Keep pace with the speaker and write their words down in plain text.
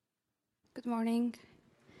Good morning.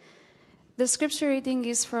 The scripture reading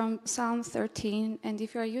is from Psalm 13, and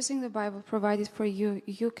if you are using the Bible provided for you,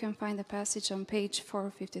 you can find the passage on page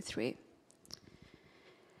 453.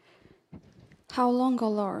 How long, O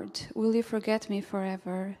Lord, will you forget me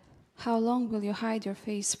forever? How long will you hide your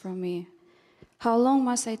face from me? How long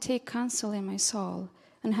must I take counsel in my soul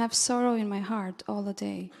and have sorrow in my heart all the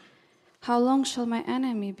day? How long shall my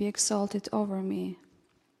enemy be exalted over me?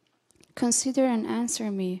 Consider and answer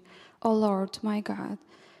me, O Lord, my God.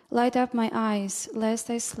 Light up my eyes, lest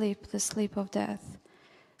I sleep the sleep of death.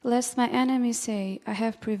 Lest my enemy say, I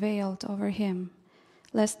have prevailed over him.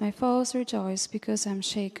 Lest my foes rejoice because I am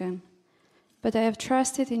shaken. But I have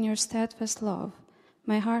trusted in your steadfast love.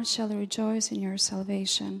 My heart shall rejoice in your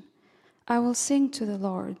salvation. I will sing to the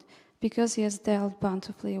Lord, because he has dealt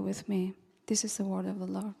bountifully with me. This is the word of the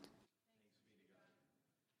Lord.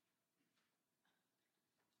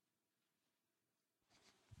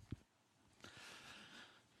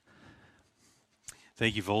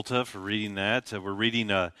 Thank you, Volta, for reading that. We're reading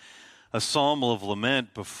a psalm of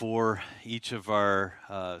lament before each of our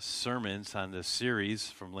sermons on this series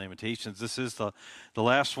from Lamentations. This is the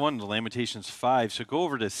last one, the Lamentations 5. So go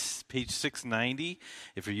over to page 690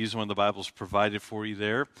 if you're using one of the Bibles provided for you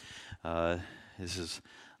there. This is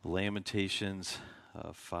Lamentations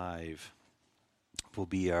 5 will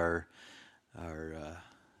be our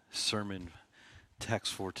sermon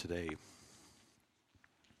text for today.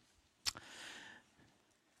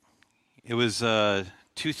 It was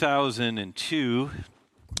 2002.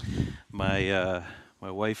 My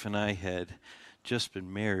wife and I had just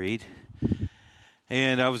been married,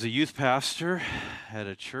 and I was a youth pastor at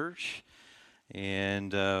a church,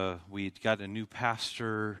 and we'd got a new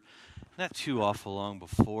pastor not too awful long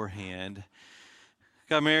beforehand.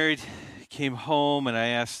 Got married, came home, and I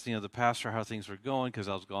asked the pastor how things were going because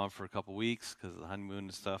I was gone for a couple weeks because of the honeymoon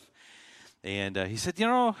and stuff. And he said, things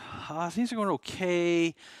are going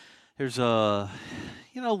okay. There's a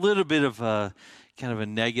little bit of a kind of a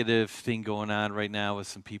negative thing going on right now with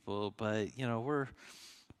some people, but we're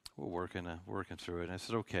working through it. And I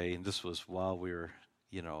said, okay. And this was while we were,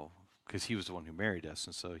 because he was the one who married us,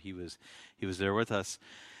 and so he was there with us.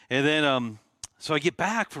 And then so I get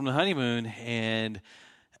back from the honeymoon, and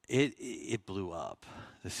it blew up.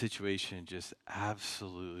 The situation just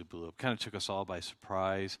absolutely blew up. Kind of took us all by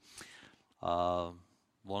surprise.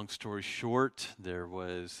 Long story short, there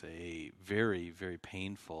was a very, very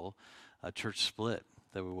painful church split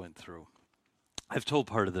that we went through. I've told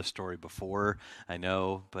part of this story before, I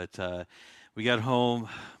know, but we got home.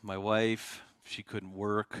 My wife, she couldn't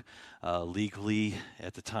work legally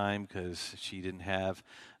at the time because she didn't have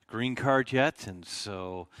a green card yet, and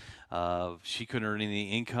so she couldn't earn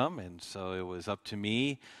any income, and so it was up to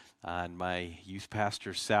me on my youth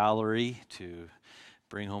pastor's salary to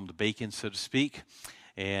bring home the bacon, so to speak.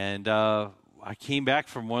 And I came back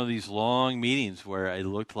from one of these long meetings where it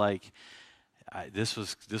looked like this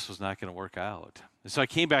was not going to work out. And so I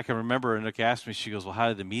came back, and remember, and Nick asked me, she goes, well, how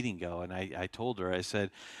did the meeting go? And I told her, I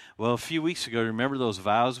said, well, a few weeks ago, remember those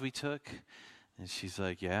vows we took? And she's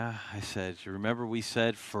like, yeah. I said, you remember we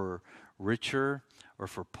said for richer or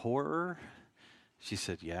for poorer? She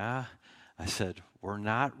said, yeah. I said, we're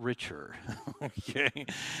not richer. Okay.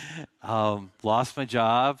 Lost my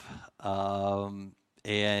job.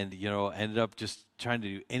 And, ended up just trying to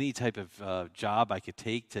do any type of job I could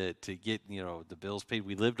take to get, the bills paid.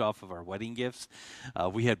 We lived off of our wedding gifts. I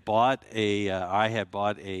had bought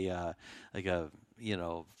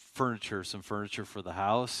some furniture for the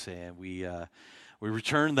house, and we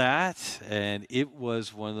returned that, and it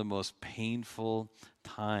was one of the most painful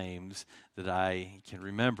times that I can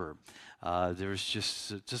remember. There was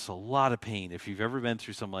just a lot of pain. If you've ever been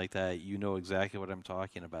through something like that, you know exactly what I'm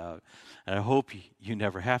talking about. And I hope you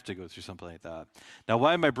never have to go through something like that. Now,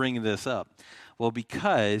 why am I bringing this up? Well,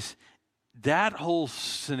 because that whole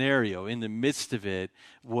scenario, in the midst of it,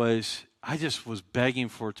 I just was begging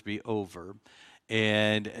for it to be over.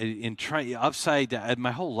 And in trying upside down,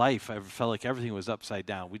 my whole life, I felt like everything was upside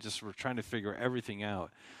down. We just were trying to figure everything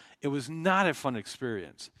out. It was not a fun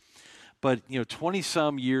experience. But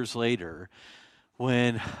 20-some years later,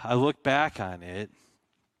 when I look back on it,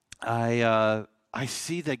 I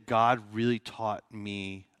see that God really taught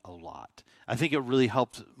me a lot. I think it really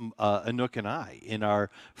helped Anouk and I in our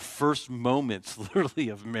first moments, literally,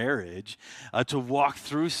 of marriage, to walk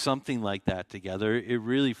through something like that together. It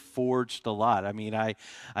really forged a lot. I mean, I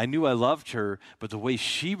knew I loved her, but the way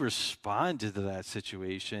she responded to that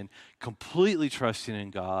situation, completely trusting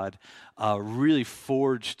in God, really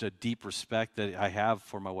forged a deep respect that I have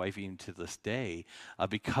for my wife even to this day,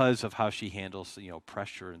 because of how she handles,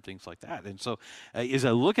 pressure and things like that. And so as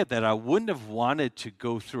I look at that, I wouldn't have wanted to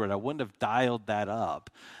go through it. I wouldn't have dialed that up,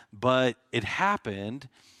 but it happened,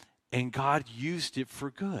 and God used it for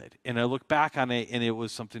good. And I look back on it, and it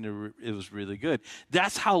was something it was really good.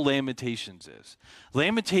 That's how Lamentations is.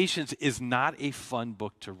 Lamentations is not a fun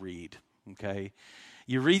book to read, okay?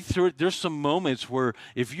 You read through it, there's some moments where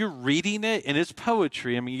if you're reading it, and it's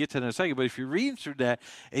poetry, I mean, you get to that in a second, but if you're reading through that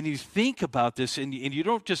and you think about this and you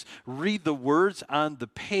don't just read the words on the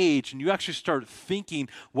page, and you actually start thinking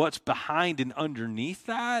what's behind and underneath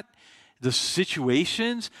that, the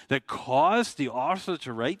situations that caused the author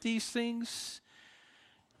to write these things,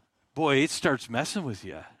 boy, it starts messing with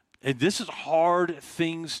you. And this is hard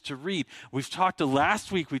things to read.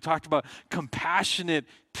 Last week, we talked about compassionate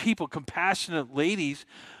people, compassionate ladies,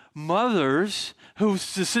 mothers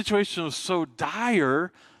whose the situation was so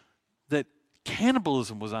dire that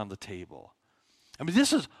cannibalism was on the table. I mean,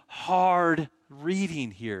 this is hard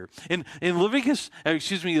reading here. In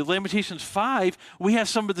Lamentations 5, we have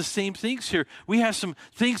some of the same things here. We have some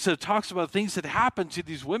things that talks about things that happened to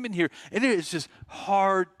these women here, and it is just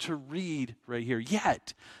hard to read right here.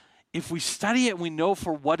 Yet, if we study it and we know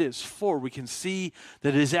for what it's for, we can see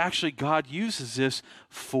that it is actually God uses this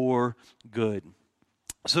for good.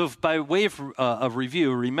 So by way of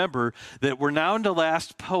review, remember that we're now in the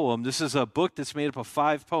last poem. This is a book that's made up of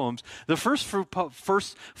 5 poems. The first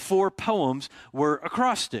 4 poems were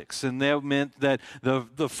acrostics, and that meant that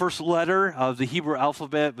the first letter of the Hebrew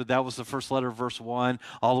alphabet, but that was the first letter of verse 1,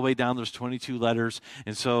 all the way down there's 22 letters.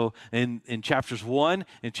 And so in chapters 1,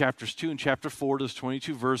 in chapters 2, and chapter 4, there's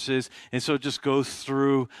 22 verses, and so it just goes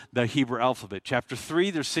through the Hebrew alphabet. Chapter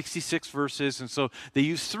 3, there's 66 verses, and so they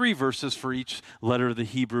use 3 verses for each letter of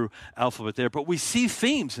the Hebrew alphabet there. But we see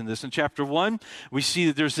themes in this. In chapter 1, we see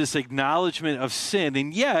that there's this acknowledgement of sin,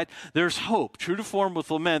 and yet there's hope. True to form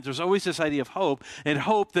with lament, there's always this idea of hope, and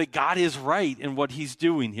hope that God is right in what he's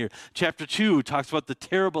doing here. Chapter 2 talks about the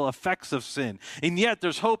terrible effects of sin, and yet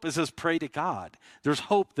there's hope. It says pray to God. There's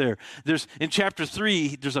hope there. In chapter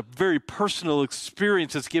 3, there's a very personal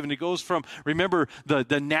experience that's given. It goes from, remember,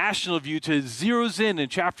 the national view to zeroes in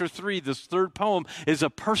chapter 3. This third poem is a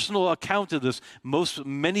personal account of this.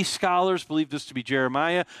 Many scholars believe this to be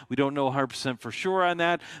Jeremiah. We don't know 100% for sure on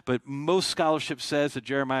that, but most scholarship says that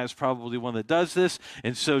Jeremiah is probably the one that does this.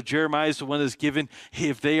 And so Jeremiah is the one that's given,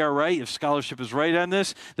 if they are right, if scholarship is right on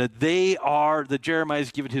this, that Jeremiah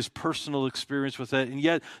is given his personal experience with it. And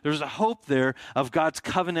yet there's a hope there of God's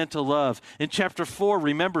covenantal love. In chapter 4,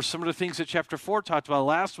 remember some of the things that chapter 4 talked about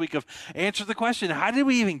last week of answer the question, how did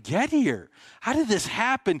we even get here? How did this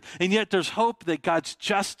happen? And yet there's hope that God's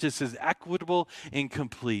justice is equitable and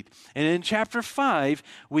complete. And in chapter 5,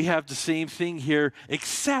 we have the same thing here,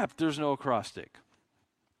 except there's no acrostic.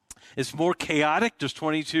 It's more chaotic. There's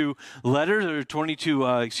 22 letters, or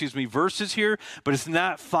 22, verses here, but it's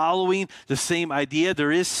not following the same idea.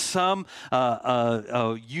 There is some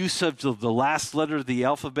use of the last letter of the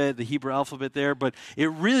alphabet, the Hebrew alphabet there, but it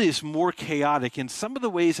really is more chaotic. And some of the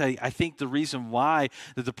ways I think the reason why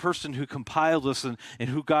that the person who compiled this and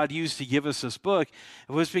who God used to give us this book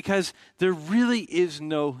was because there really is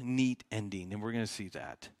no neat ending, and we're going to see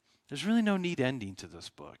that. There's really no neat ending to this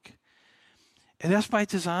book. And that's by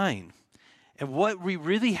design. And what we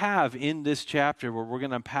really have in this chapter, where we're going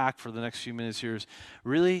to unpack for the next few minutes here, is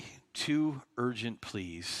really 2 urgent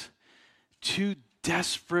pleas, 2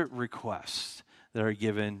 desperate requests that are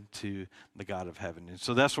given to the God of heaven. And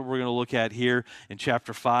so that's what we're going to look at here in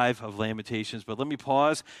chapter 5 of Lamentations. But let me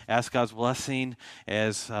pause, ask God's blessing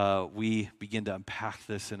as we begin to unpack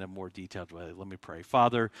this in a more detailed way. Let me pray.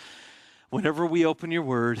 Father, whenever we open your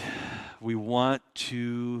word, we want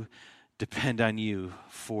to depend on you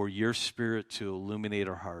for your Spirit to illuminate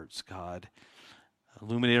our hearts, God.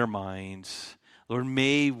 Illuminate our minds. Lord,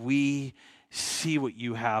 may we see what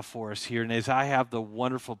you have for us here. And as I have the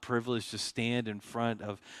wonderful privilege to stand in front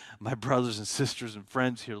of my brothers and sisters and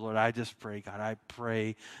friends here, Lord, I just pray, God, I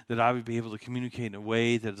pray that I would be able to communicate in a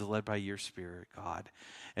way that is led by your Spirit, God.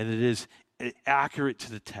 And it is accurate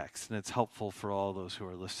to the text, and it's helpful for all those who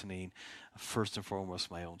are listening, first and foremost,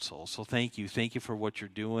 my own soul. So thank you. Thank you for what you're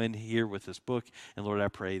doing here with this book. And Lord, I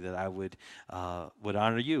pray that I would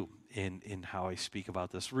honor you in how I speak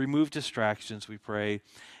about this. Remove distractions, we pray,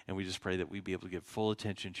 and we just pray that we be able to give full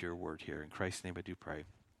attention to your word here. In Christ's name I do pray.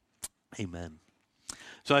 Amen.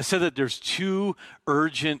 So I said that there's two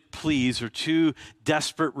urgent pleas or two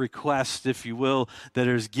desperate requests, if you will, that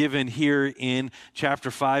is given here in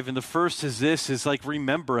chapter 5. And the first is this, is like,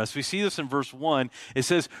 remember us. We see this in verse 1. It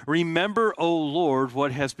says, remember, O Lord,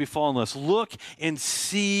 what has befallen us. Look and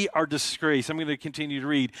see our disgrace. I'm going to continue to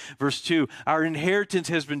read verse 2. Our inheritance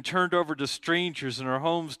has been turned over to strangers and our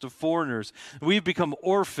homes to foreigners. We've become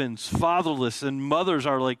orphans, fatherless, and mothers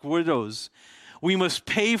are like widows. We must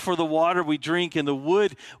pay for the water we drink, and the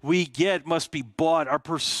wood we get must be bought. Our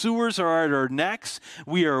pursuers are at our necks.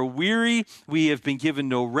 We are weary. We have been given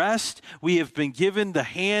no rest. We have been given the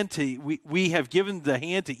hand to we have given the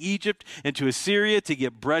hand to Egypt and to Assyria to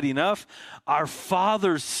get bread enough. Our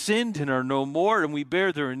fathers sinned and are no more, and we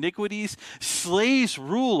bear their iniquities. Slaves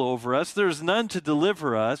rule over us. There is none to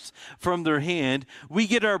deliver us from their hand. We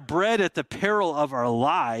get our bread at the peril of our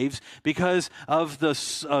lives because of the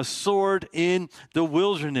sword in the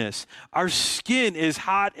wilderness. Our skin is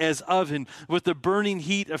hot as oven with the burning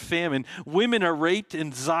heat of famine. Women are raped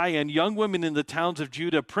in Zion, young women in the towns of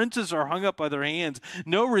Judah. Princes are hung up by their hands.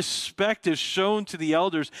 No respect is shown to the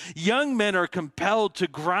elders. Young men are compelled to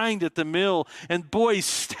grind at the mill, and boys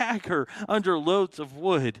stagger under loads of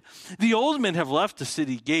wood. The old men have left the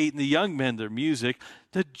city gate, and the young men their music.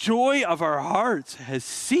 The joy of our hearts has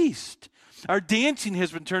ceased. Our dancing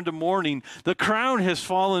has been turned to mourning. The crown has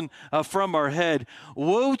fallen from our head.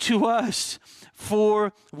 Woe to us,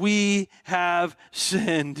 for we have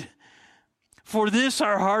sinned. For this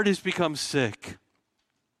our heart has become sick.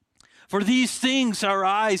 For these things our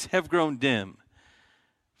eyes have grown dim.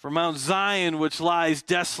 For Mount Zion, which lies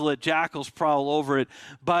desolate, jackals prowl over it.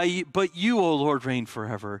 But you, O Lord, reign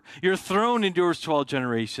forever. Your throne endures to all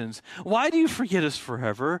generations. Why do you forget us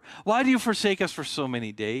forever? Why do you forsake us for so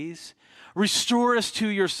many days? Restore us to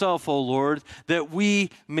yourself, O Lord, that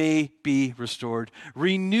we may be restored.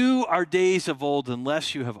 Renew our days of old,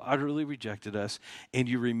 unless you have utterly rejected us and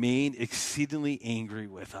you remain exceedingly angry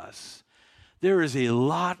with us. There is a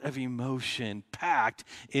lot of emotion packed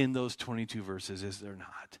in those 22 verses, is there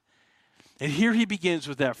not? And here he begins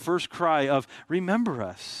with that first cry of, remember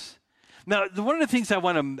us. Now, one of the things I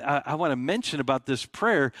want to mention about this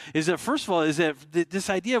prayer is that, first of all, is that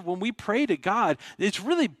this idea of when we pray to God, it's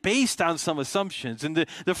really based on some assumptions. And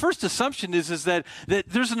the first assumption is that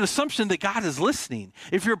there's an assumption that God is listening.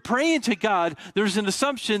 If you're praying to God, there's an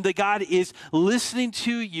assumption that God is listening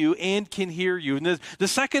to you and can hear you. And the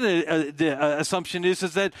second assumption is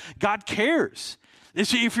that God cares. And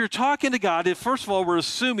so if you're talking to God, first of all, we're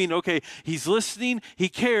assuming, okay, he's listening, he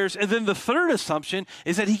cares. And then the third assumption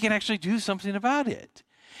is that he can actually do something about it.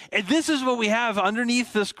 And this is what we have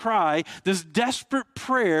underneath this cry, this desperate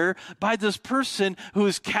prayer by this person who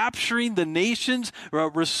is capturing the nation's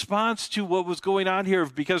response to what was going on here.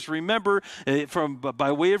 Because remember,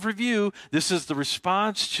 by way of review, this is the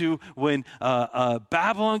response to when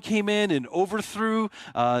Babylon came in and overthrew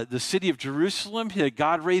the city of Jerusalem.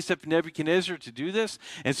 God raised up Nebuchadnezzar to do this.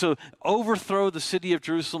 And so overthrow the city of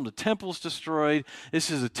Jerusalem, the temple's destroyed. This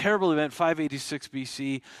is a terrible event, 586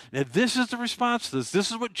 BC. And this is the response to this. This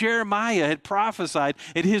is what Jeremiah had prophesied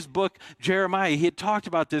in his book, Jeremiah. He had talked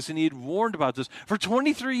about this and he had warned about this. For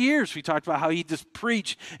 23 years, we talked about how he just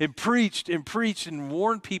preached and preached and preached and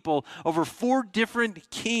warned people over 4 different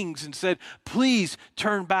kings and said, please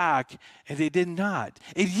turn back. And they did not.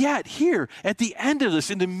 And yet here, at the end of this,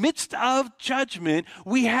 in the midst of judgment,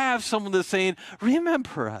 we have someone that's saying,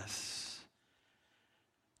 remember us.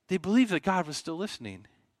 They believed that God was still listening.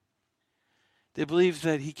 They believed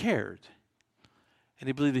that he cared. And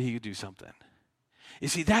they believed that he could do something. You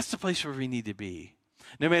see, that's the place where we need to be.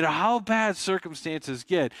 No matter how bad circumstances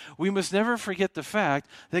get, we must never forget the fact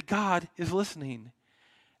that God is listening.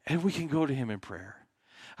 And we can go to him in prayer.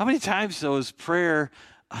 How many times, though, is prayer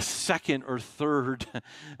a second or third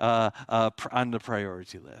on the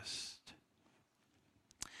priority list?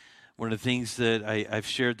 One of the things that I've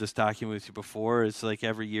shared this document with you before, it's like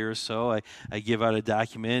every year or so, I give out a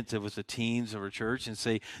document with the teens of our church and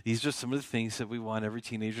say, these are some of the things that we want every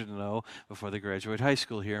teenager to know before they graduate high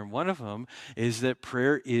school here. And one of them is that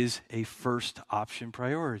prayer is a first option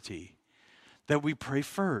priority, that we pray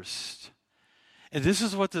first. And this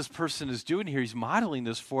is what this person is doing here. He's modeling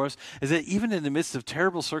this for us, is that even in the midst of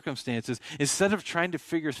terrible circumstances, instead of trying to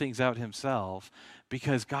figure things out himself,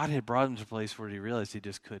 because God had brought him to a place where he realized he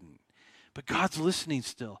just couldn't, But God's listening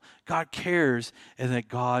still. God cares, and that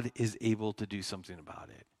God is able to do something about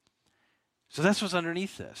it. So that's what's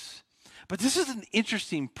underneath this. But this is an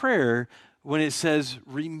interesting prayer when it says,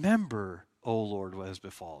 remember, O Lord, what has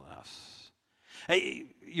befallen us. Hey,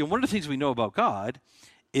 one of the things we know about God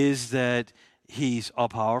is that he's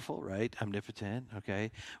all-powerful, right? Omnipotent,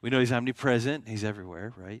 okay? We know he's omnipresent. He's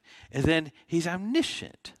everywhere, right? And then he's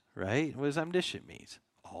omniscient, right? What does omniscient mean?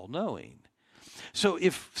 All-knowing. So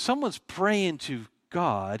if someone's praying to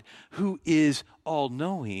God who is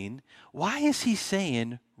all-knowing, why is he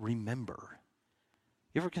saying, remember?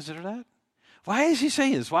 You ever consider that? Why is he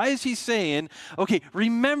saying this? Why is he saying, okay,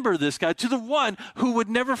 remember this, God, to the one who would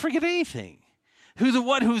never forget anything, the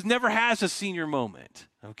one who never has a senior moment,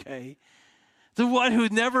 okay? The one who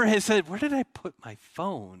never has said, where did I put my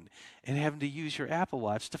phone? And having to use your Apple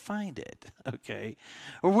Watch to find it, okay?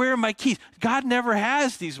 Or where are my keys? God never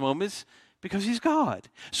has these moments because he's God.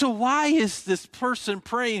 So why is this person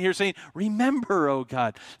praying here saying, remember, oh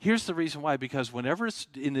God? Here's the reason why. Because whenever it's,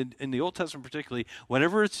 in the Old Testament particularly,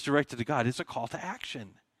 whenever it's directed to God, it's a call to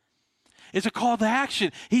action. It's a call to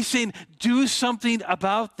action. He's saying, do something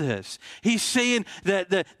about this. He's saying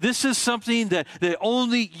that this is something that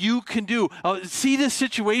only you can do. See this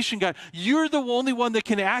situation, God. You're the only one that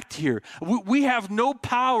can act here. We have no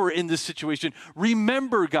power in this situation.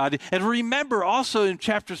 Remember, God. And remember also in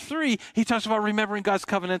chapter 3, he talks about remembering God's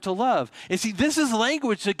covenantal love. And see, this is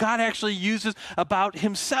language that God actually uses about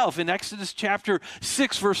himself. In Exodus chapter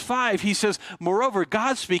 6, verse 5, he says, moreover,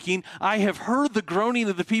 God speaking, I have heard the groaning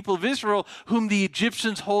of the people of Israel, whom the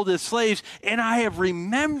Egyptians hold as slaves, and I have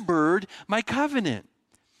remembered my covenant.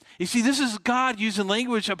 You see, this is God using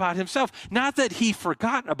language about himself. Not that he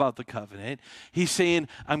forgot about the covenant. He's saying,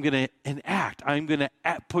 I'm going to enact. I'm going to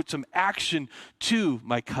put some action to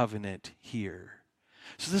my covenant here.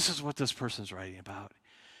 So this is what this person's writing about.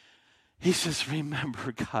 He says,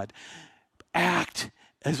 remember, God, act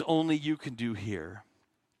as only you can do here.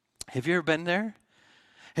 Have you ever been there?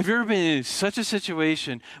 Have you ever been in such a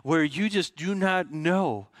situation where you just do not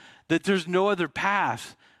know that there's no other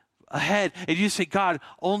path ahead, and you say, God,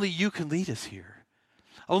 only you can lead us here.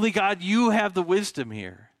 Only, God, you have the wisdom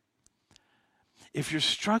here. If you're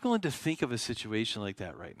struggling to think of a situation like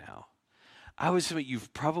that right now, I would say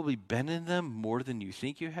you've probably been in them more than you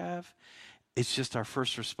think you have. It's just our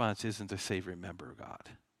first response isn't to say, remember, God.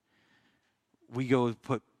 We go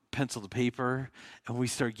put pencil to paper, and we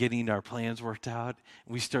start getting our plans worked out.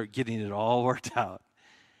 We start getting it all worked out.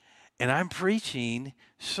 And I'm preaching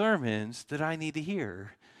sermons that I need to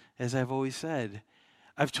hear, as I've always said.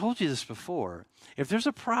 I've told you this before. If there's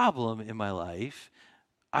a problem in my life,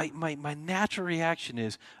 my natural reaction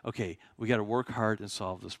is, okay, we got to work hard and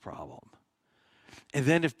solve this problem. And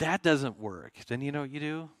then if that doesn't work, then you know what you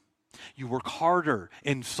do? You work harder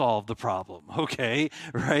and solve the problem, okay?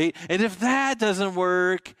 Right? And if that doesn't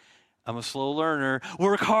work, I'm a slow learner,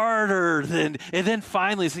 work harder, and then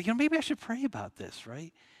finally it's like, maybe I should pray about this,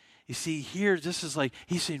 right? You see, here, this is like,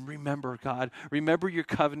 he's saying, remember, God, remember your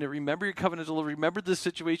covenant of love, remember this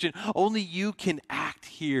situation. Only you can act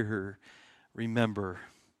here. Remember.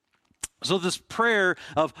 So this prayer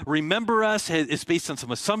of remember us is based on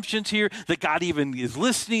some assumptions here, that God even is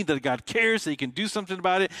listening, that God cares, that he can do something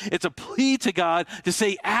about it. It's a plea to God to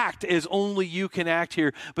say, act as only you can act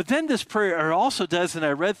here. But then this prayer also does, and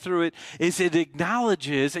I read through it, is it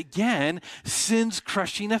acknowledges, again, sin's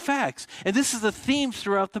crushing effects. And this is a theme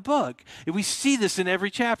throughout the book. And we see this in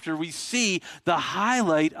every chapter. We see the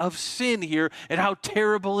highlight of sin here and how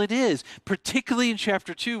terrible it is. Particularly in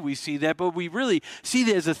chapter 2, we see that, but we really see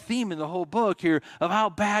that as a theme in the whole book here of how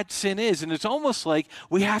bad sin is. And it's almost like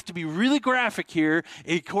we have to be really graphic here,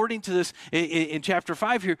 according to this in chapter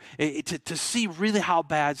 5 here, to see really how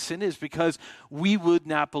bad sin is, because we would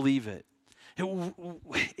not believe it.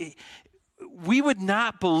 We would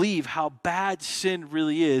not believe how bad sin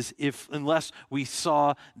really is unless we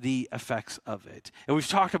saw the effects of it. And we've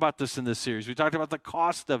talked about this in this series. We talked about the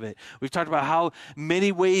cost of it. We've talked about how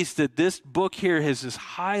many ways that this book here has just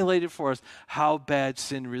highlighted for us how bad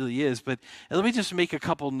sin really is. But let me just make a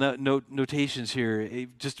couple notations here,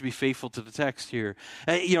 just to be faithful to the text here.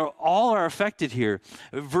 All are affected here.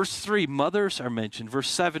 Verse 3, mothers are mentioned. Verse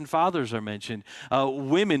 7, fathers are mentioned.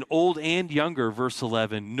 Women, old and younger, verse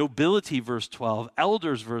 11. Nobility, verse 12,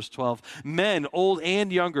 elders, verse 12, men, old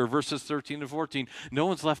and younger, verses 13 and 14. No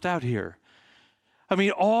one's left out here. I mean,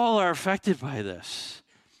 all are affected by this.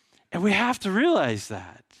 And we have to realize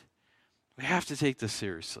that. We have to take this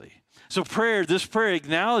seriously. So this prayer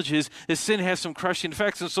acknowledges that sin has some crushing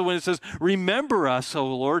effects. And so when it says, remember us, O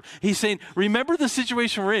Lord, he's saying, remember the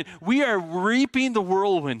situation we're in. We are reaping the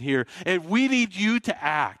whirlwind here, and we need you to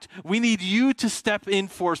act. We need you to step in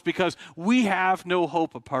for us because we have no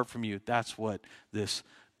hope apart from you. That's what this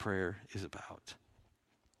prayer is about.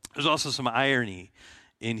 There's also some irony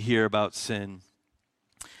in here about sin.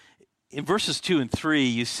 In verses 2 and 3,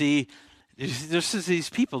 you see, there's these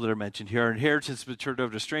people that are mentioned here. Our inheritance has been turned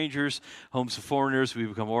over to strangers, homes of foreigners. We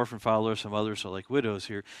become orphan followers. Some others are like widows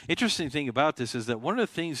here. Interesting thing about this is that one of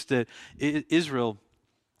the things that Israel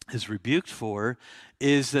is rebuked for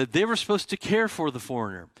is that they were supposed to care for the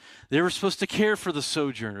foreigner. They were supposed to care for the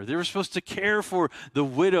sojourner. They were supposed to care for the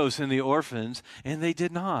widows and the orphans, and they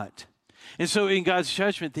did not. And so in God's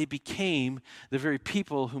judgment, they became the very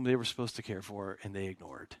people whom they were supposed to care for, and they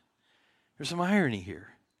ignored. There's some irony here.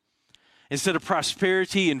 Instead of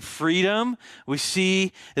prosperity and freedom, we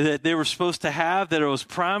see that they were supposed to have, that it was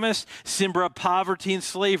promised, sin brought poverty and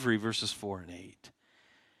slavery, verses 4 and 8.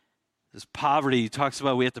 This poverty talks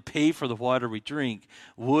about we have to pay for the water we drink,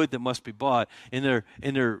 wood that must be bought. In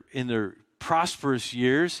their prosperous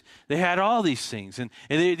years, they had all these things. And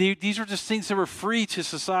these were just things that were free to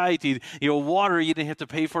society. Water, you didn't have to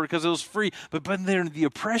pay for it because it was free. But when they're in the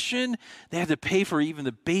oppression, they had to pay for even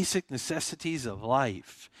the basic necessities of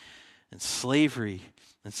life. And slavery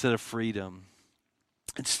instead of freedom.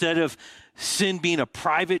 Instead of sin being a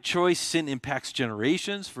private choice, sin impacts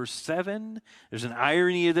generations. Verse 7, there's an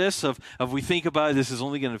irony of this, of we think about it, this is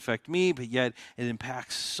only going to affect me, but yet it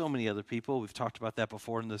impacts so many other people. We've talked about that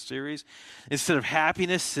before in this series. Instead of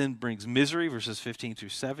happiness, sin brings misery, verses 15 through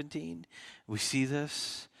 17. We see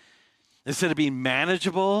this. Instead of being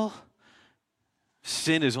manageable,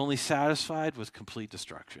 sin is only satisfied with complete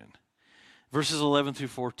destruction. Verses 11 through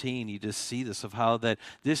 14, you just see this of how that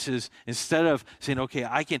this is, instead of saying, okay,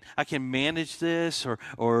 I can manage this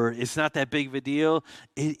or it's not that big of a deal,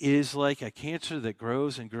 it is like a cancer that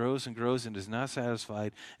grows and grows and grows and is not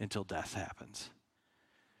satisfied until death happens.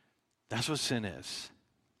 That's what sin is.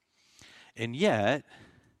 And yet,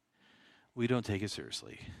 we don't take it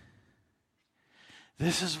seriously.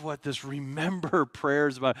 This is what this remember prayer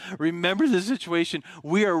is about. Remember the situation.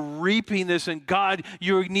 We are reaping this, and God,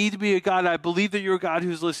 you need to be a God. I believe that you're a God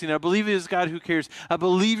who's listening. I believe it is a God who cares. I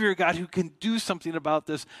believe you're a God who can do something about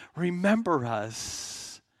this. Remember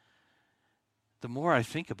us. The more I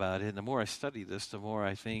think about it, and the more I study this, the more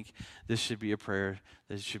I think this should be a prayer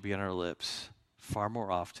that should be on our lips far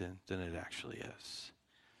more often than it actually is.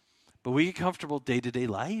 But we get comfortable day-to-day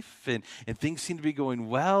life, and things seem to be going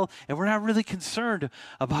well, and we're not really concerned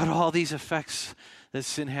about all these effects that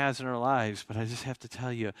sin has in our lives. But I just have to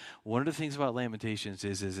tell you, one of the things about Lamentations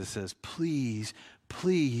is it says, please,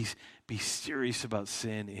 please be serious about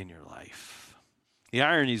sin in your life. The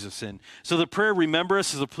ironies of sin. So the prayer, remember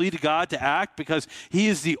us, is a plea to God to act because he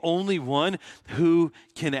is the only one who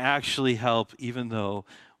can actually help, even though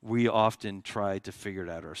we often try to figure it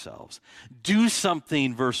out ourselves. Do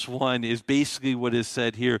something, verse 1, is basically what is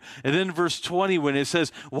said here. And then verse 20, when it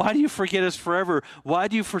says, why do you forget us forever? Why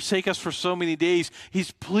do you forsake us for so many days? He's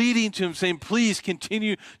pleading to him, saying, please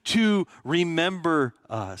continue to remember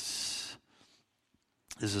us.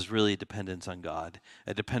 This is really a dependence on God,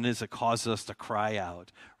 a dependence that causes us to cry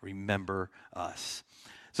out, remember us.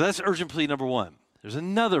 So that's urgent plea number 1. There's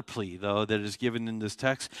another plea, though, that is given in this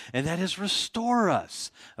text, and that is restore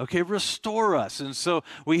us. Okay, restore us. And so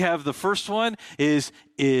we have the first one is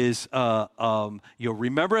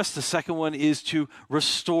remember us. The second one is to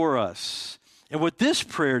restore us. And what this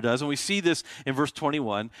prayer does, and we see this in verse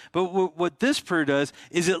 21, but what this prayer does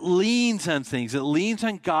is it leans on things. It leans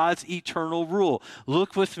on God's eternal rule.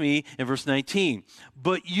 Look with me in verse 19.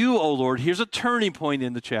 But you, O Lord, here's a turning point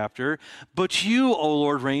in the chapter. But you, O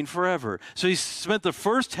Lord, reign forever. So he spent the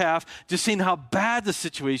first half just seeing how bad the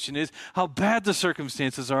situation is, how bad the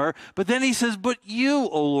circumstances are. But then he says, but you,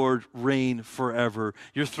 O Lord, reign forever.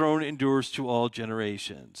 Your throne endures to all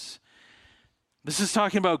generations. This is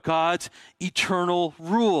talking about God's eternal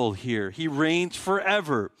rule here. He reigns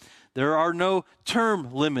forever. There are no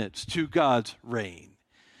term limits to God's reign.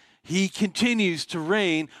 He continues to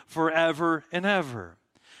reign forever and ever.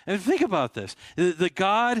 And think about this. The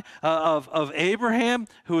God of Abraham,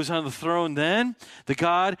 who was on the throne then, the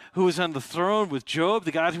God who was on the throne with Job,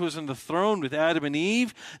 the God who was on the throne with Adam and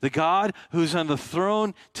Eve, the God who's on the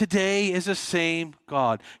throne today is the same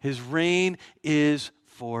God. His reign is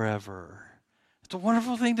forever. It's a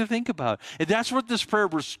wonderful thing to think about. And that's what this prayer,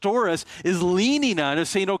 restore us, is leaning on, is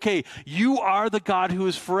saying, okay, you are the God who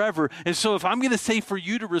is forever. And so if I'm going to say for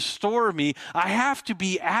you to restore me, I have to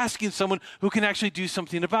be asking someone who can actually do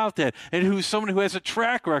something about that, and who's someone who has a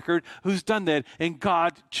track record who's done that. And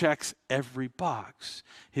God checks every box.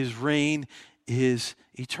 His reign is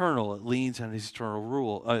eternal. It leans on his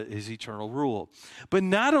eternal rule. But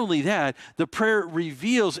not only that, the prayer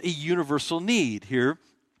reveals a universal need here.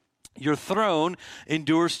 Your throne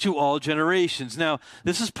endures to all generations. Now,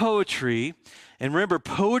 this is poetry, and remember,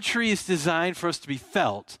 poetry is designed for us to be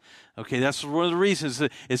felt. Okay, that's one of the reasons.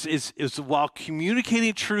 Is while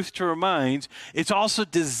communicating truth to our minds, it's also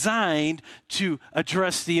designed to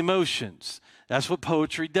address the emotions. That's what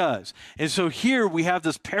poetry does. And so here we have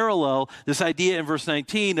this parallel, this idea in verse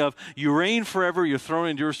 19 of you reign forever, your throne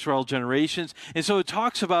endures to all generations. And so it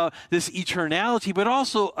talks about this eternality, but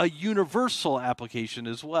also a universal application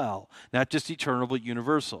as well. Not just eternal, but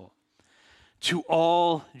universal. To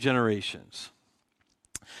all generations.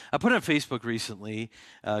 I put on Facebook recently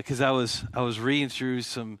because I was reading through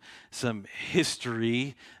some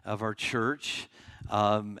history of our church,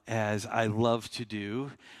 as I love to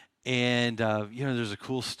do. And, there's a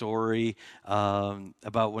cool story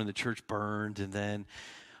about when the church burned, and then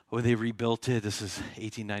when they rebuilt it. This is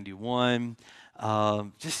 1891.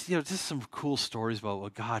 Just some cool stories about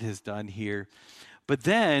what God has done here. But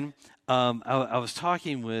then I was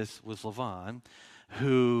talking with Levon,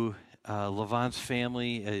 who Levon's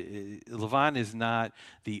family, Levon is not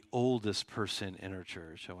the oldest person in our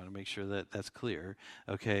church. I want to make sure that that's clear,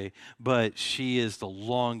 okay? But she is the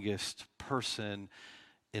longest person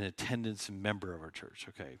in attendance member of our church.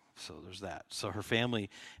 Okay, so there's that. So her family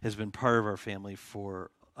has been part of our family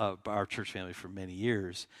our church family for many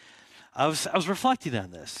years. I was reflecting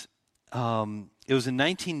on this. It was in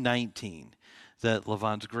 1919 that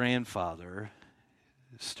Levon's grandfather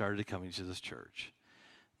started coming to this church.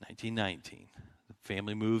 1919. The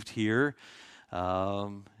family moved here,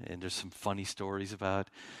 and there's some funny stories about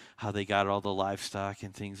how they got all the livestock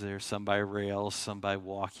and things there, some by rail, some by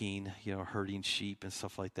walking, herding sheep and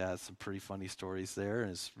stuff like that. Some pretty funny stories there,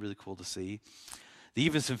 and it's really cool to see. The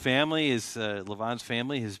Evenson family Levon's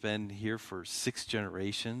family has been here for 6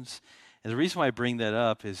 generations. And the reason why I bring that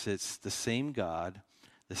up is it's the same God,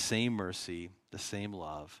 the same mercy, the same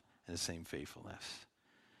love, and the same faithfulness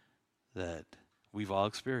that we've all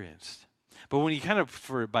experienced. But when you kind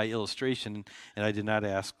of, by illustration, and I did not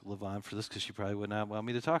ask Levon for this because she probably would not want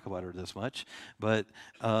me to talk about her this much, but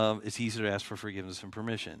it's easier to ask for forgiveness and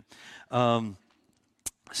permission.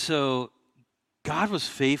 So God was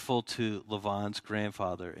faithful to Levon's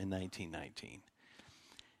grandfather in 1919.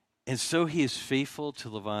 And so he is faithful to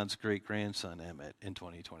Levon's great-grandson, Emmett, in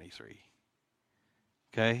 2023.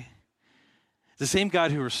 Okay? The same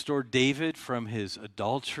God who restored David from his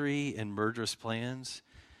adultery and murderous plans,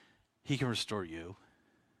 he can restore you.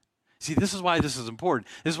 See, this is why this is important.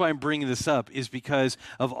 This is why I'm bringing this up, is because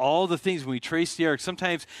of all the things when we trace the ark.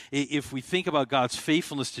 Sometimes if we think about God's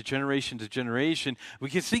faithfulness to generation, we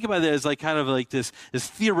can think about it as kind of this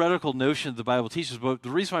theoretical notion that the Bible teaches. But the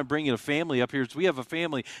reason why I'm bringing a family up here is we have a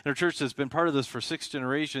family in our church that's been part of this for 6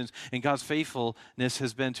 generations, and God's faithfulness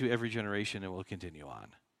has been to every generation and will continue on.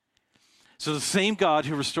 So the same God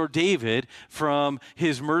who restored David from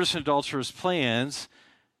his murderous and adulterous plans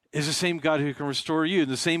is the same God who can restore you.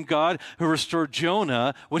 And the same God who restored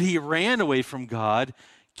Jonah when he ran away from God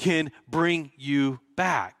can bring you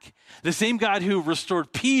back. The same God who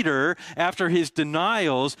restored Peter after his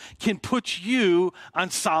denials can put you on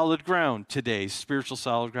solid ground today, spiritual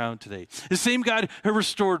solid ground today. The same God who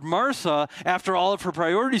restored Martha after all of her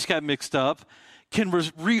priorities got mixed up can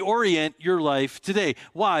reorient your life today.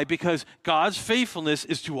 Why? Because God's faithfulness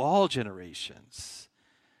is to all generations,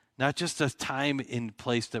 not just a time and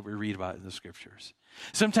place that we read about in the scriptures.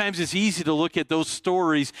 Sometimes it's easy to look at those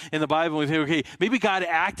stories in the Bible and think, okay, maybe God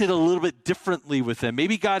acted a little bit differently with them.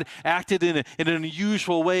 Maybe God acted in an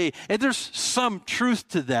unusual way. And there's some truth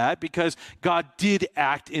to that because God did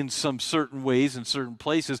act in some certain ways in certain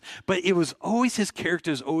places, but it was always, his character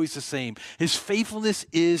is always the same. His faithfulness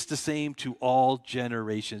is the same to all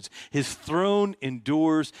generations. His throne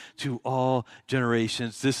endures to all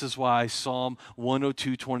generations. This is why Psalm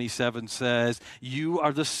 102:27 says, you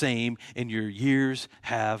are the same in your years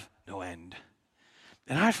have no end.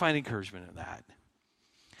 And I find encouragement in that.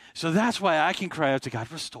 So that's why I can cry out to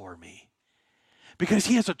God, restore me. Because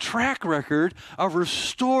he has a track record of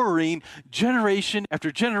restoring generation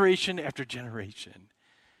after generation after generation.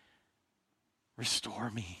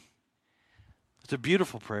 Restore me. It's a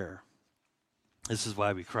beautiful prayer. This is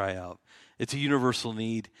why we cry out. It's a universal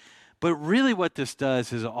need. But really what this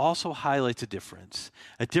does is it also highlights a difference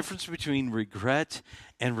between regret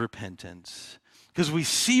and repentance. Because we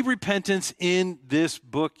see repentance in this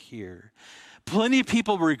book here. Plenty of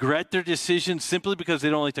people regret their decisions simply because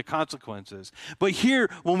they don't like the consequences. But here,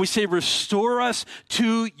 when we say restore us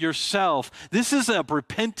to yourself, this is a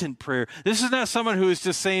repentant prayer. This is not someone who is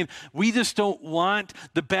just saying, we just don't want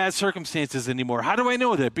the bad circumstances anymore. How do I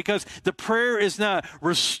know that? Because the prayer is not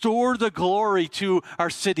restore the glory to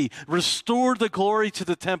our city, restore the glory to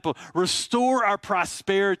the temple, restore our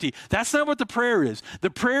prosperity. That's not what the prayer is.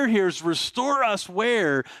 The prayer here is restore us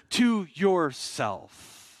where? To yourself.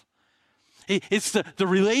 It's the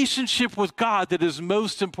relationship with God that is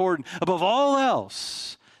most important above all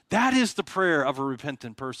else. That is the prayer of a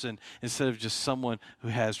repentant person instead of just someone who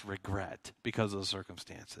has regret because of the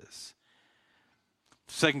circumstances.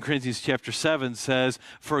 2 Corinthians chapter 7 says,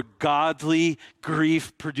 for godly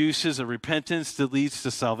grief produces a repentance that leads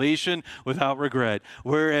to salvation without regret,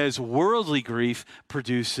 whereas worldly grief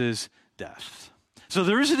produces death. So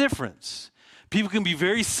there is a difference. People can be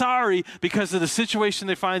very sorry because of the situation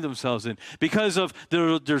they find themselves in, because of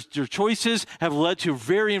their choices have led to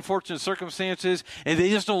very unfortunate circumstances, and they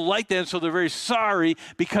just don't like that, and so they're very sorry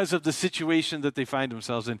because of the situation that they find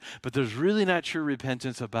themselves in. But there's really not true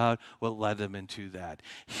repentance about what led them into that.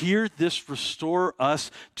 Hear this, restore us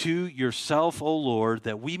to yourself, O Lord,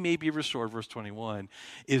 that we may be restored, verse 21,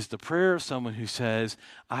 is the prayer of someone who says,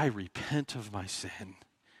 I repent of my sin,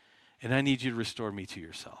 and I need you to restore me to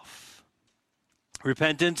yourself.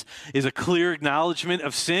 Repentance is a clear acknowledgement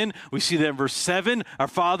of sin. We see that in verse 7. Our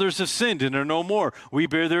fathers have sinned and are no more. We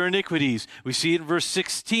bear their iniquities. We see it in verse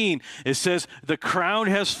 16. It says, the crown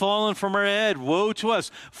has fallen from our head. Woe to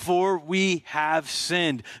us, for we have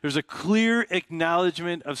sinned. There's a clear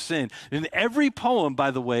acknowledgement of sin. And every poem,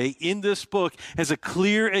 by the way, in this book has a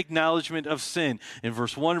clear acknowledgement of sin. In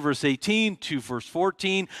verse 1, verse 18, 2, verse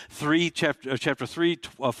 14, 3, chapter 3,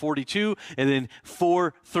 42, and then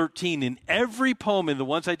 4, 13. In every poem, in the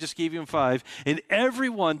ones I just gave you in 5, in every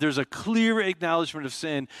one, there's a clear acknowledgement of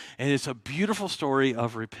sin, and it's a beautiful story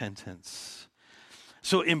of repentance.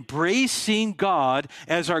 So embracing God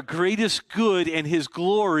as our greatest good and his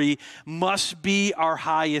glory must be our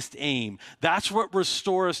highest aim. That's what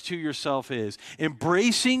restore us to yourself is.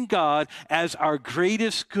 Embracing God as our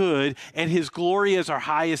greatest good and his glory as our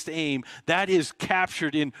highest aim, that is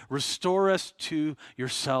captured in restore us to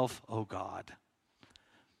yourself, O God.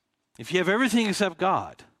 If you have everything except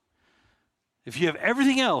God, if you have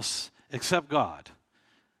everything else except God,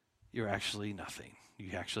 you're actually nothing.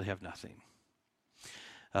 You actually have nothing.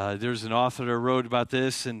 There's an author that wrote about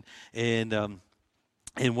this, and in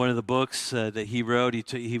one of the books that he wrote,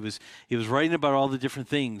 he was writing about all the different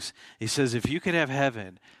things. He says, if you could have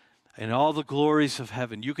heaven and all the glories of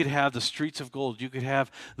heaven, you could have the streets of gold, you could have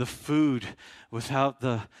the food without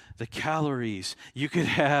the calories, you could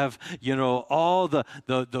have, all the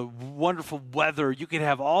wonderful weather, you could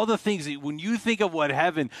have all the things that when you think of what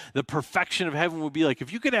heaven, the perfection of heaven would be like.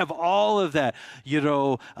 If you could have all of that,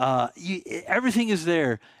 everything is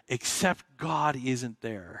there except God isn't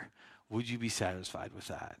there. Would you be satisfied with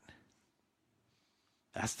that?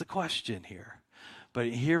 That's the question here. But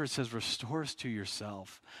here it says, restore us to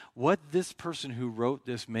yourself. What this person who wrote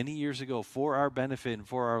this many years ago for our benefit and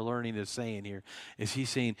for our learning is saying here is he's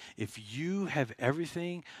saying, if you have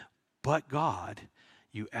everything but God,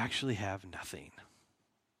 you actually have nothing.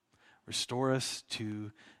 Restore us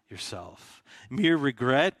to yourself. Mere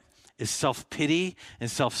regret is self-pity and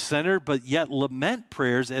self-centered, but yet lament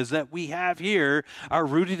prayers, as that we have here, are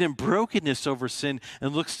rooted in brokenness over sin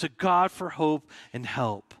and looks to God for hope and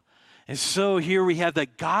help. And so here we have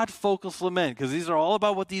that God-focused lament, because these are all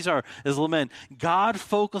about what these are, is lament.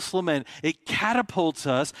 God-focused lament. It catapults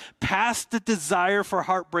us past the desire for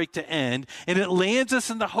heartbreak to end, and it lands us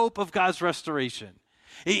in the hope of God's restoration.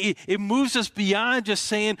 It moves us beyond just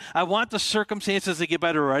saying, I want the circumstances to get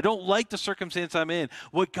better, or I don't like the circumstance I'm in.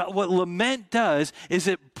 What lament does is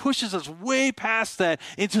it pushes us way past that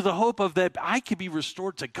into the hope of that I can be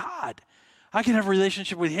restored to God. I can have a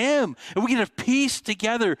relationship with him, and we can have peace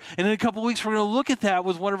together. And in a couple of weeks, we're going to look at that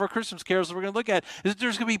with one of our Christmas carols that we're going to look at, is that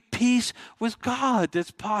there's going to be peace with God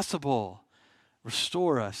that's possible.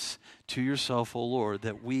 Restore us to yourself, O Lord,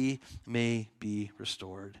 that we may be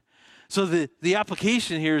restored. So the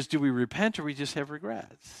application here is, do we repent or we just have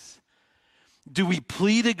regrets? Do we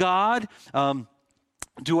plead to God?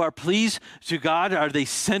 Do our pleas to God, are they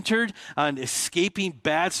centered on escaping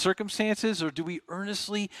bad circumstances, or do we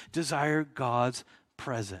earnestly desire God's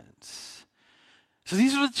presence? So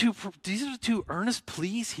these are the two earnest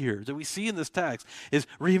pleas here that we see in this text is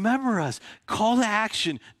remember us, call to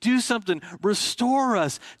action, do something, restore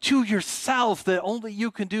us to yourself that only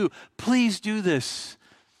you can do. Please do this.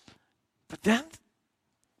 But then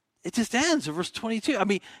it just ends in verse 22. I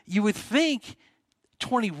mean, you would think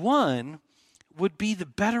 21 would be the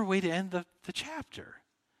better way to end the chapter.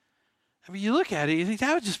 I mean, you look at it, you think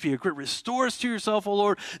that would just be a great restore us to yourself, O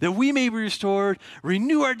Lord, that we may be restored,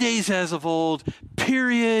 renew our days as of old,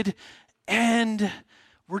 period, end,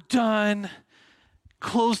 we're done,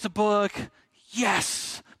 close the book,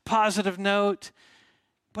 yes, positive note.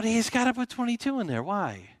 But he's got to put 22 in there.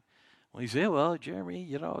 Why? Well, you say, well,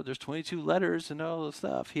 Jeremy, there's 22 letters and all this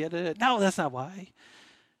stuff. He had to, no, that's not why.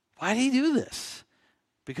 Why did he do this?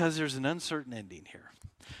 Because there's an uncertain ending here.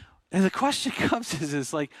 And the question comes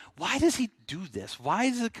is like, why does he do this? Why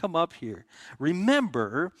does it come up here?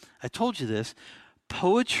 Remember, I told you this,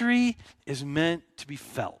 poetry is meant to be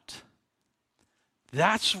felt.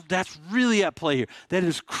 That's really at play here. That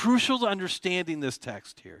is crucial to understanding this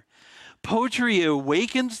text here. Poetry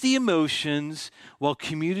awakens the emotions while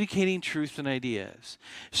communicating truth and ideas.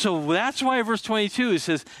 So that's why verse 22, it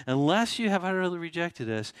says, unless you have utterly rejected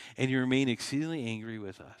us and you remain exceedingly angry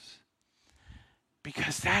with us.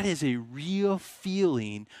 Because that is a real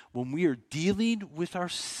feeling when we are dealing with our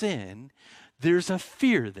sin. There's a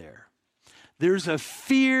fear there. There's a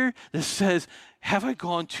fear that says, have I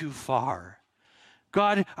gone too far?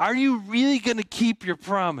 God, are you really going to keep your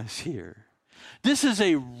promise here? This is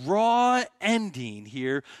a raw ending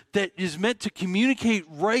here that is meant to communicate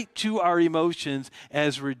right to our emotions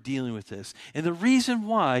as we're dealing with this. And the reason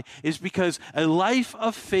why is because a life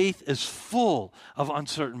of faith is full of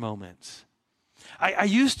uncertain moments. I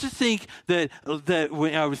used to think that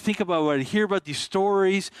when I would think about when I hear about these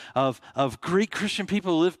stories of great Christian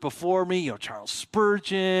people who lived before me, Charles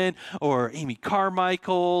Spurgeon or Amy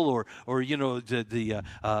Carmichael or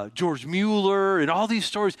George Mueller and all these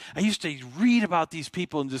stories. I used to read about these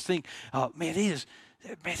people and just think, man, they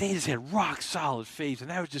just had rock solid faith,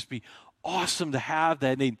 and that would just be awesome to have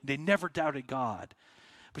that. And they never doubted God.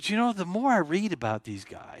 But the more I read about these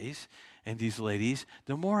guys and these ladies,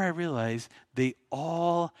 the more I realize they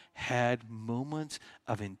all had moments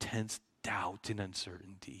of intense doubt and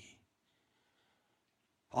uncertainty.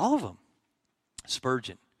 All of them.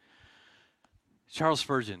 Spurgeon. Charles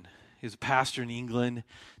Spurgeon. He was a pastor in England,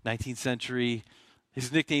 19th century.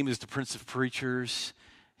 His nickname is the Prince of Preachers.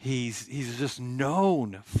 He's just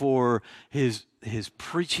known for his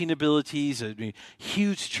preaching abilities. I mean,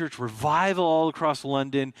 huge church revival all across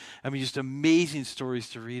London. I mean, just amazing stories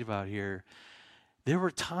to read about here. There were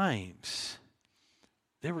times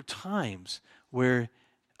where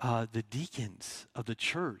the deacons of the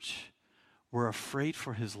church were afraid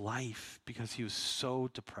for his life because he was so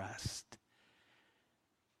depressed.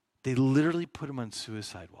 They literally put him on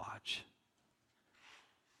suicide watch.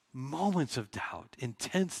 Moments of doubt,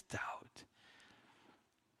 intense doubt.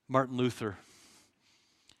 Martin Luther,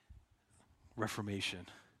 Reformation.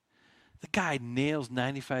 The guy nails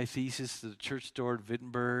 95 Theses to the church door at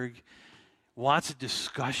Wittenberg, wants a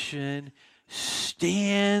discussion,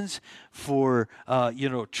 stands for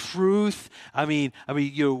truth. I mean,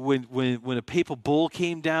 when a papal bull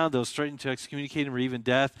came down, those threatening to excommunicate him or even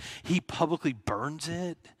death, he publicly burns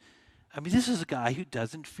it. I mean, this is a guy who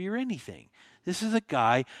doesn't fear anything. This is a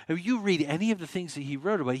guy, if you read any of the things that he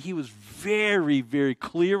wrote about, he was very, very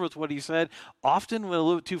clear with what he said. Often went a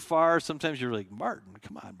little bit too far. Sometimes you're like, Martin,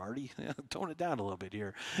 come on, Marty, tone it down a little bit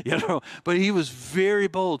here. But he was very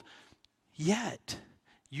bold. Yet,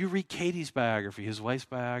 you read Katie's biography, his wife's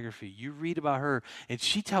biography, you read about her, and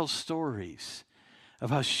she tells stories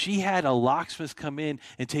of how she had a locksmith come in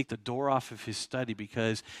and take the door off of his study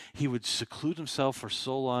because he would seclude himself for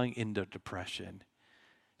so long into depression.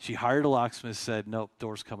 She hired a locksmith, said, nope,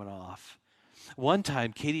 door's coming off. One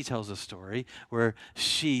time, Katie tells a story where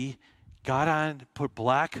she got on, put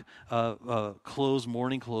black clothes,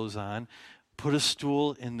 morning clothes on, put a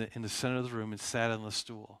stool in the center of the room and sat on the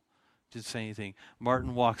stool. Didn't say anything.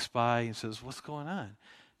 Martin walks by and says, what's going on?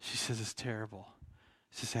 She says, it's terrible.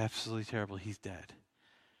 It's just absolutely terrible. He's dead.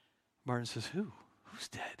 Martin says, who? Who's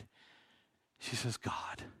dead? She says,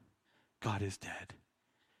 God. God is dead.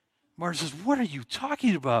 Martin says, what are you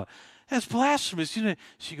talking about? That's blasphemous.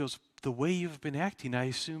 She goes, the way you've been acting, I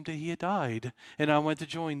assumed that he had died, and I went to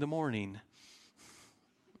join the mourning.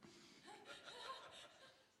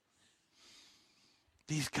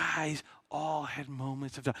 These guys all had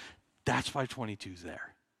moments of doubt. That's why 22's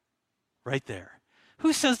there. Right there.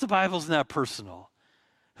 Who says the Bible's not personal?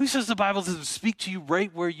 Who says the Bible doesn't speak to you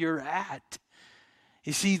right where you're at?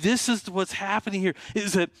 You see, this is what's happening here,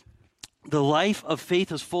 is that The life of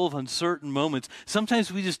faith is full of uncertain moments.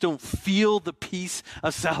 Sometimes we just don't feel the peace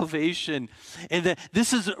of salvation. And that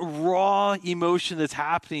this is raw emotion that's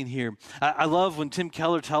happening here. I love when Tim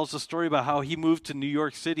Keller tells the story about how he moved to New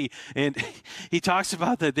York City. And he talks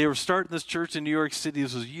about that they were starting this church in New York City.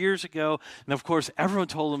 This was years ago. And of course, everyone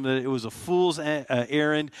told him that it was a fool's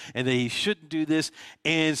errand and that he shouldn't do this.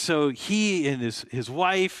 And so he and his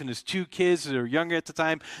wife and his 2 kids that were younger at the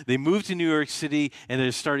time, they moved to New York City and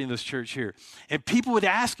they're starting this church here. And people would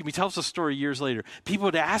ask him, he tells the story years later, people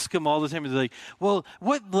would ask him all the time, they're like, well,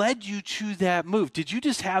 what led you to that move? Did you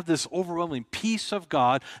just have this overwhelming peace of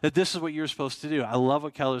God that this is what you're supposed to do? I love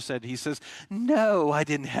what Keller said. He says, no, I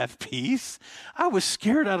didn't have peace. I was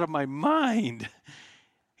scared out of my mind.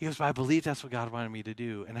 He goes, but I believe that's what God wanted me to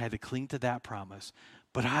do, and I had to cling to that promise,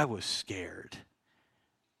 but I was scared.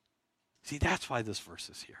 See, that's why this verse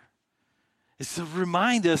is here. It's to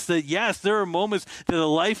remind us that, yes, there are moments that a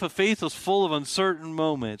life of faith is full of uncertain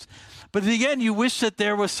moments. But again, you wish that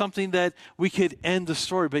there was something that we could end the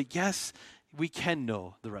story. But yes, we can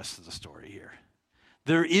know the rest of the story here.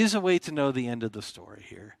 There is a way to know the end of the story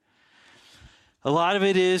here. A lot of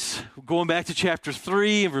it is going back to chapter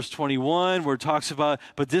 3 and verse 21, where it talks about,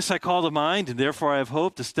 but this I call to mind, and therefore I have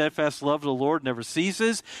hope. The steadfast love of the Lord never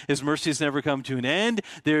ceases. His mercies never come to an end.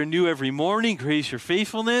 They are new every morning. Great is your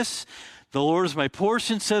faithfulness. The Lord is my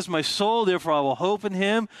portion, says my soul, therefore I will hope in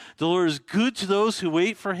him. The Lord is good to those who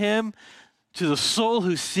wait for him, to the soul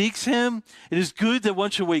who seeks him. It is good that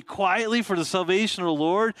one should wait quietly for the salvation of the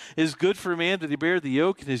Lord. It is good for a man that he bear the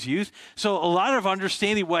yoke in his youth. So a lot of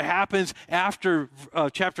understanding what happens after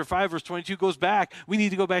chapter 5, verse 22 goes back. We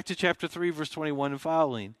need to go back to chapter 3, verse 21 and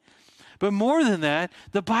following. But more than that,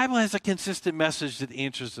 the Bible has a consistent message that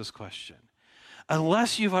answers this question.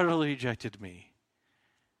 Unless you've utterly rejected me.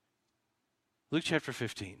 Luke chapter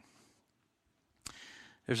 15.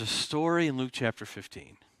 There's a story in Luke chapter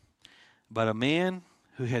 15 about a man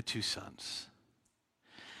who had 2 sons.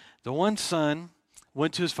 The one son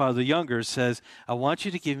went to his father, the younger, says, I want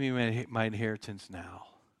you to give me my inheritance now.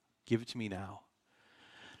 Give it to me now.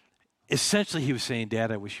 Essentially, he was saying, Dad,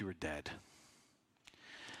 I wish you were dead.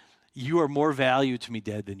 You are more value to me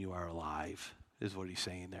dead than you are alive, is what he's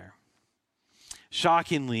saying there.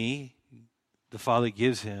 Shockingly, the father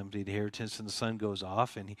gives him the inheritance, and the son goes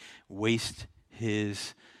off, and he wastes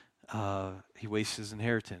his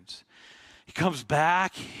inheritance. He comes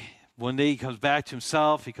back. One day he comes back to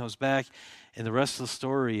himself. He comes back, and the rest of the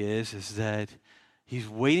story is that he's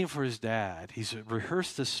waiting for his dad. He's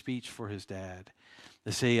rehearsed this speech for his dad. They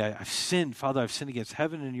say, I've sinned, Father, I've sinned against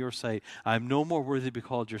heaven and in your sight. I'm no more worthy to be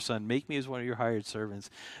called your son. Make me as one of your hired servants.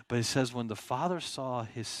 But it says, when the father saw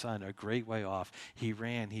his son a great way off, he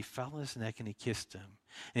ran, he fell on his neck, and he kissed him.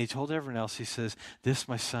 And he told everyone else, he says, this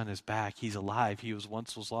my son is back. He's alive. He was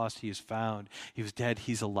lost. He is found. He was dead.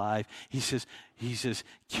 He's alive. He says,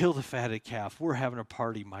 kill the fatted calf. We're having a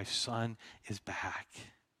party. My son is back.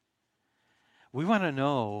 We want to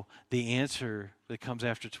know the answer that comes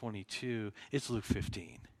after 22. It's Luke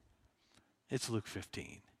 15. It's Luke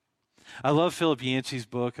 15. I love Philip Yancey's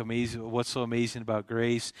book, What's So Amazing About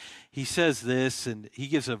Grace. He says this, and he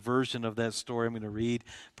gives a version of that story. I'm going to read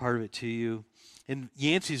part of it to you. In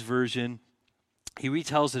Yancey's version, he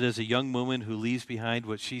retells it as a young woman who leaves behind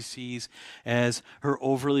what she sees as her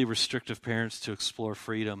overly restrictive parents to explore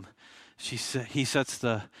freedom. He sets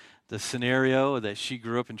the scenario that she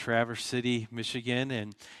grew up in Traverse City,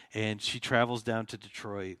 Michigan, and she travels down to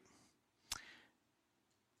Detroit.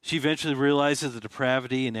 She eventually realizes the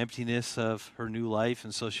depravity and emptiness of her new life,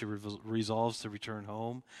 and so she resolves to return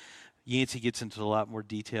home. Yancey gets into a lot more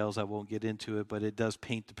details. I won't get into it, but it does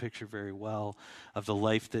paint the picture very well of the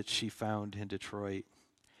life that she found in Detroit.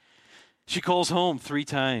 She calls home 3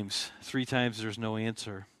 times. 3 times there's no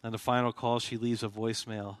answer. On the final call, she leaves a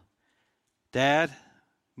voicemail. Dad,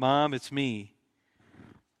 Mom, it's me.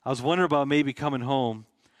 I was wondering about maybe coming home.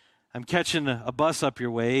 I'm catching a bus up your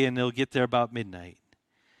way, and it'll get there about midnight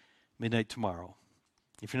tomorrow.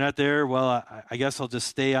 If you're not there, well, I guess I'll just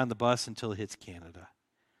stay on the bus until it hits Canada.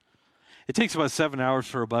 It takes about 7 hours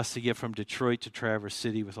for a bus to get from Detroit to Traverse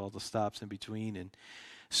City with all the stops in between. And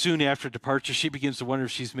soon after departure, she begins to wonder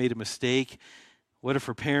if she's made a mistake. What if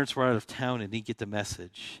her parents were out of town and didn't get the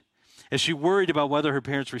message? As she worried about whether her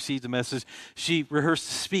parents received the message, she rehearsed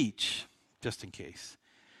a speech, just in case.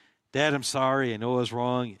 Dad, I'm sorry. I know I was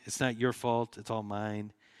wrong. It's not your fault. It's all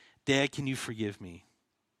mine. Dad, can you forgive me?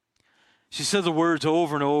 She said the words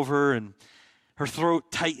over and over, and her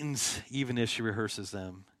throat tightens even as she rehearses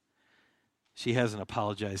them. She hasn't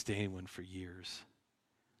apologized to anyone for years.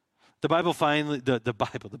 The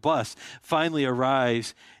bus finally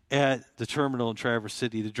arrives, at the terminal in Traverse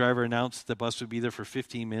City. The driver announced the bus would be there for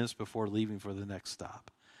 15 minutes before leaving for the next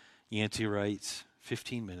stop. Yancey writes,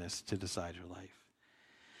 15 minutes to decide her life.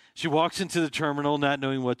 She walks into the terminal not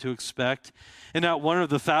knowing what to expect, and not one of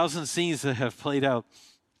the 1,000 scenes that have played out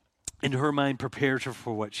in her mind prepares her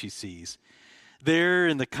for what she sees. There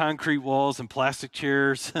in the concrete walls and plastic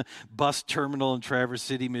chairs, bus terminal in Traverse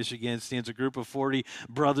City, Michigan, stands a group of 40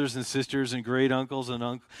 brothers and sisters and great uncles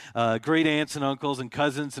and great aunts and uncles and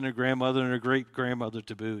cousins and a grandmother and a great-grandmother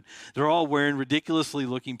to boot. They're all wearing ridiculously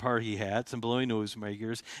looking party hats and blowing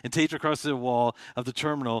noisemakers, and taped across the wall of the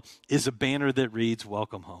terminal is a banner that reads,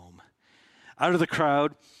 "Welcome home." Out of the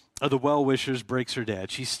crowd of the well-wishers breaks her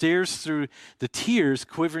dad. She stares through the tears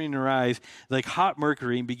quivering in her eyes like hot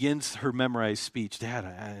mercury and begins her memorized speech. "Dad,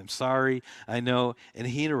 I am sorry, I know." And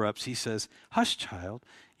he interrupts. He says, "Hush, child,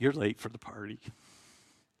 you're late for the party."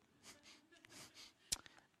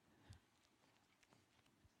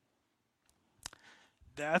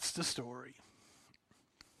 That's the story.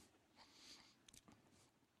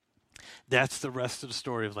 That's the rest of the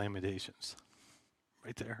story of Lamentations,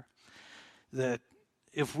 right there. That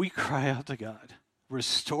if we cry out to God,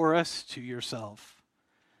 restore us to yourself,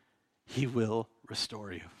 he will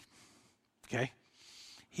restore you. Okay?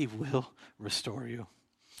 He will restore you.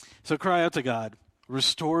 So cry out to God,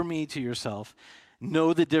 restore me to yourself.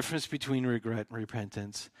 Know the difference between regret and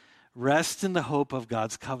repentance. Rest in the hope of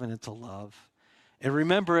God's covenantal love. And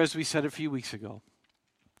remember, as we said a few weeks ago,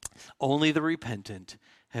 only the repentant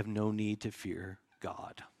have no need to fear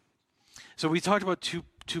God. So we talked about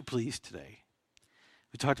two pleas today.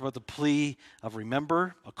 We talked about the plea of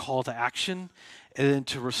remember, a call to action, and then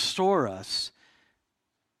to restore us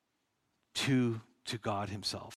to God himself.